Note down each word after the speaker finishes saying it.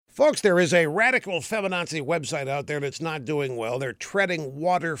Folks, there is a radical feminazi website out there that's not doing well. They're treading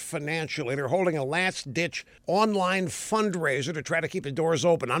water financially. They're holding a last-ditch online fundraiser to try to keep the doors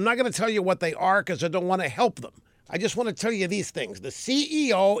open. I'm not going to tell you what they are because I don't want to help them. I just want to tell you these things. The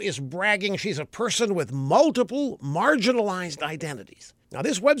CEO is bragging she's a person with multiple marginalized identities. Now,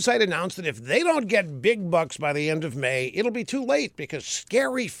 this website announced that if they don't get big bucks by the end of May, it'll be too late because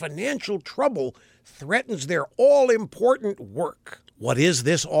scary financial trouble threatens their all-important work. What is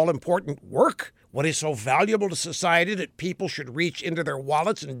this all-important work? What is so valuable to society that people should reach into their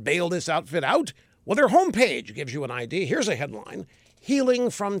wallets and bail this outfit out? Well, their homepage gives you an idea. Here's a headline: Healing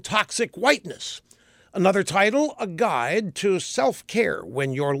from Toxic Whiteness. Another title, A Guide to Self-Care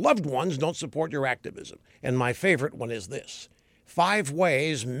When Your Loved Ones Don't Support Your Activism. And my favorite one is this: 5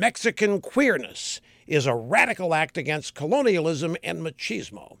 Ways Mexican Queerness is a Radical Act Against Colonialism and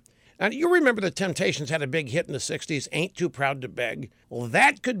Machismo. Now, you remember the Temptations had a big hit in the 60s, Ain't Too Proud to Beg? Well,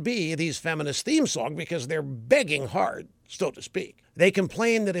 that could be these feminist theme song because they're begging hard, so to speak. They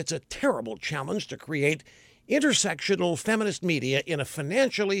complain that it's a terrible challenge to create intersectional feminist media in a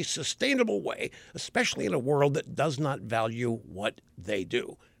financially sustainable way, especially in a world that does not value what they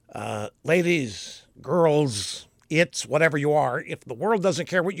do. Ladies, girls, it's whatever you are, if the world doesn't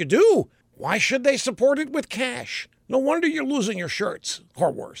care what you do, why should they support it with cash? No wonder you're losing your shirts,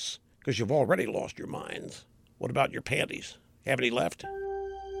 or worse, because you've already lost your minds. What about your panties? Have any left?